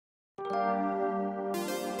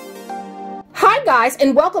Hi guys,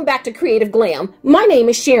 and welcome back to Creative Glam. My name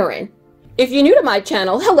is Sharon. If you're new to my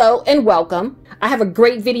channel, hello and welcome. I have a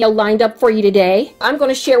great video lined up for you today. I'm going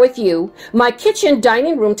to share with you my kitchen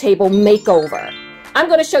dining room table makeover. I'm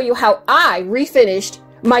going to show you how I refinished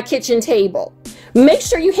my kitchen table. Make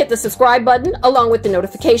sure you hit the subscribe button along with the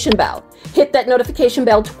notification bell. Hit that notification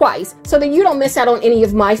bell twice so that you don't miss out on any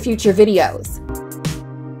of my future videos.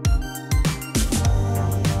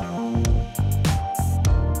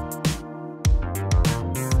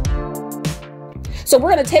 So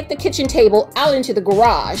we're going to take the kitchen table out into the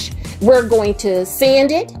garage. We're going to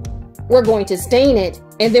sand it, we're going to stain it,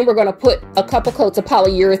 and then we're going to put a couple coats of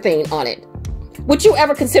polyurethane on it. Would you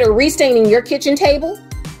ever consider restaining your kitchen table?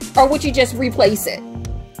 Or would you just replace it?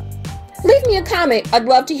 Leave me a comment. I'd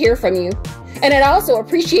love to hear from you. And I'd also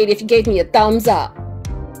appreciate if you gave me a thumbs up.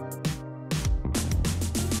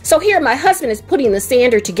 So here my husband is putting the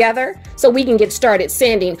sander together so we can get started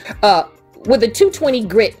sanding with a 220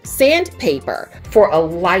 grit sandpaper for a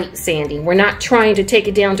light sanding. We're not trying to take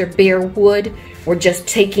it down to bare wood. We're just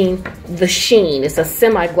taking the sheen. It's a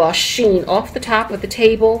semi-gloss sheen off the top of the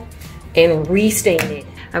table and restaining it.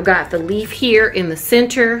 I've got the leaf here in the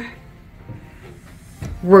center.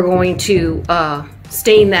 We're going to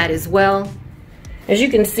stain that as well. As you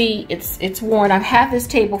can see, it's worn. I've had this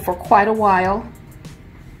table for quite a while.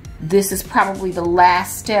 This is probably the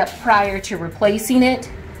last step prior to replacing it.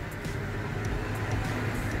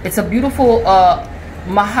 It's a beautiful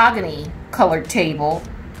mahogany colored table,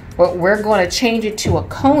 but we're going to change it to a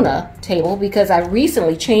Kona table because I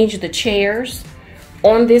recently changed the chairs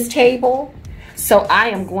on this table. So I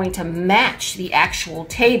am going to match the actual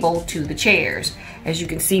table to the chairs. As you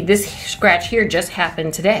can see, this scratch here just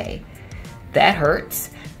happened today. That hurts,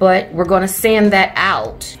 but we're going to sand that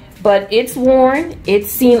out. But it's worn. It's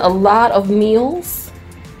seen a lot of meals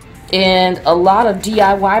and a lot of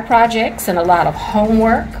DIY projects and a lot of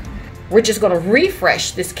homework. We're just going to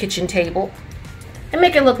refresh this kitchen table and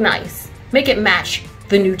make it look nice. Make it match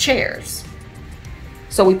the new chairs.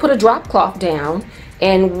 So we put a drop cloth down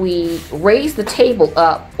and we raise the table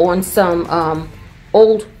up on some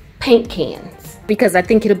old paint cans because I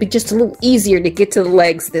think it'll be just a little easier to get to the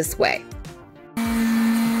legs this way.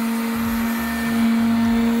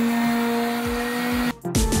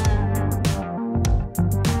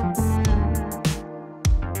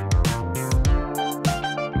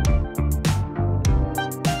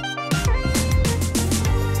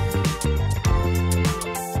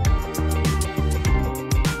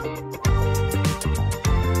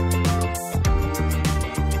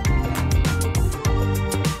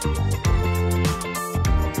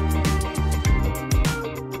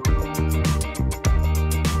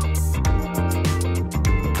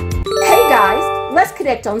 Let's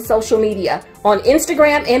connect on social media on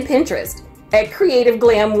Instagram and Pinterest at Creative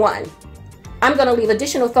Glam 1. I'm going to leave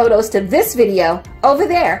additional photos to this video over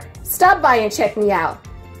there. Stop by and check me out.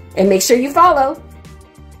 And make sure you follow.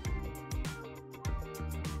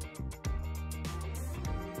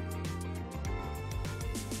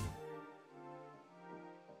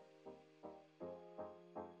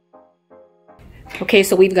 Okay,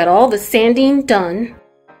 so we've got all the sanding done.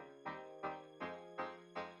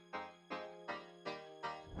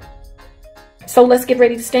 So let's get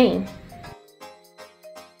ready to stain.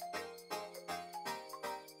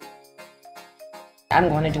 I'm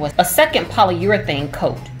going to do a second polyurethane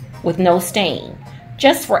coat with no stain,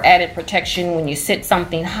 just for added protection when you sit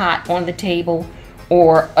something hot on the table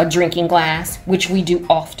or a drinking glass, which we do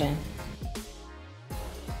often.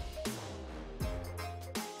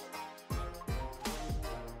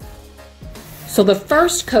 So the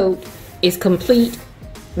first coat is complete.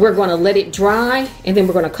 We're going to let it dry, and then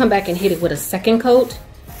we're going to come back and hit it with a second coat,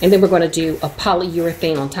 and then we're going to do a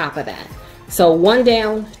polyurethane on top of that. So 1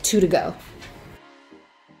 down, 2 to go.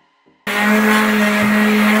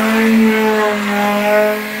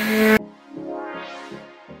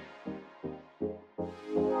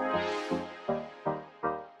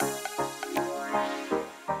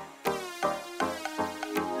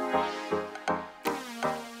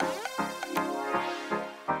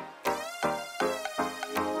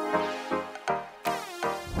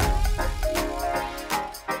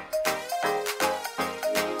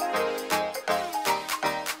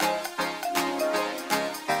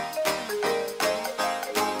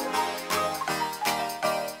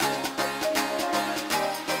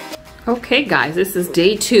 Okay guys, this is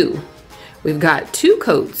day 2. We've got 2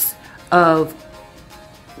 coats of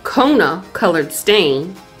Kona colored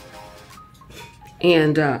stain,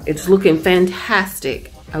 and it's looking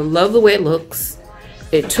fantastic. I love the way it looks.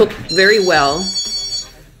 It took very well.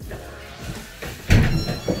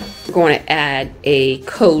 We're going to add a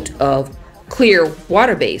coat of clear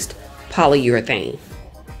water-based polyurethane.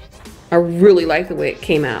 I really like the way it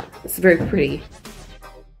came out. It's very pretty.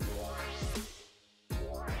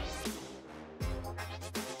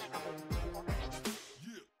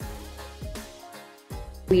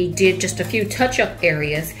 We did just a few touch-up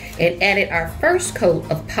areas and added our first coat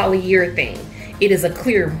of polyurethane. It is a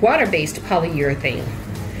clear water-based polyurethane.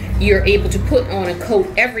 You're able to put on a coat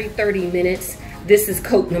every 30 minutes. This is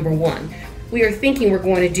coat number 1. We are thinking we're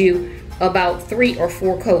going to do about 3 or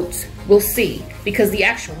 4 coats. We'll see, because the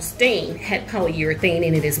actual stain had polyurethane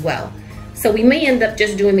in it as well. So we may end up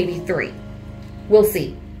just doing maybe 3. We'll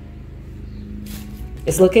see.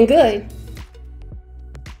 It's looking good.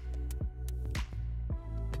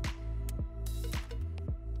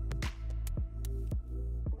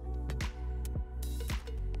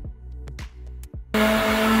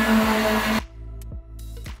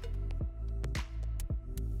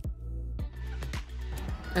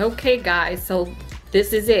 Okay guys, so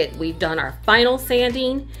this is it. We've done our final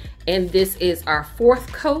sanding and this is our 4th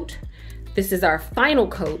coat. This is our final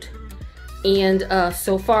coat and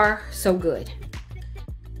so far so good.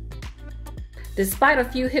 Despite a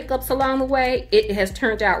few hiccups along the way, it has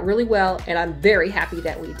turned out really well and I'm very happy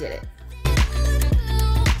that we did it.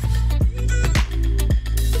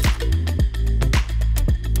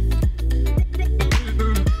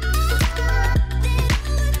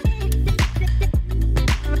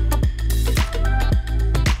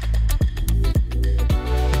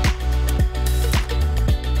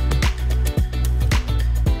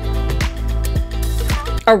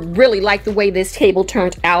 I really like the way this table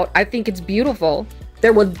turned out. I think it's beautiful.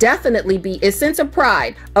 There will definitely be a sense of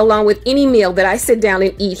pride along with any meal that I sit down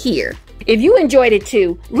and eat here. If you enjoyed it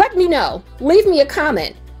too, let me know. Leave me a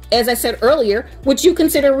comment. As I said earlier, would you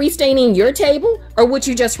consider restaining your table or would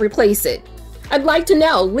you just replace it? I'd like to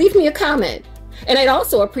know. Leave me a comment. And I'd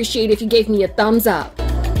also appreciate if you gave me a thumbs up.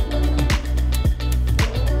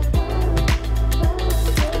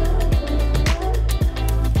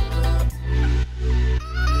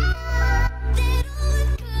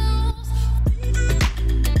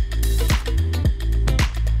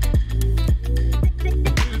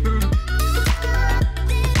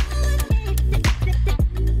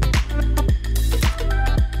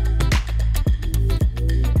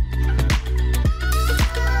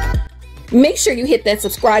 Make sure you hit that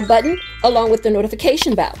subscribe button along with the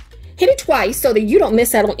notification bell. Hit it twice so that you don't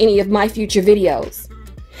miss out on any of my future videos.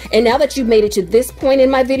 And now that you've made it to this point in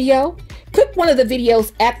my video, click one of the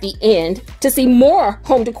videos at the end to see more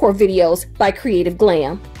home decor videos by Creative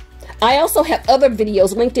Glam. I also have other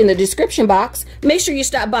videos linked in the description box. Make sure you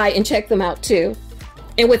stop by and check them out too.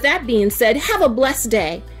 And with that being said, have a blessed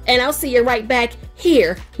day and I'll see you right back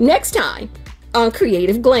here next time on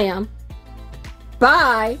Creative Glam.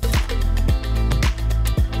 Bye!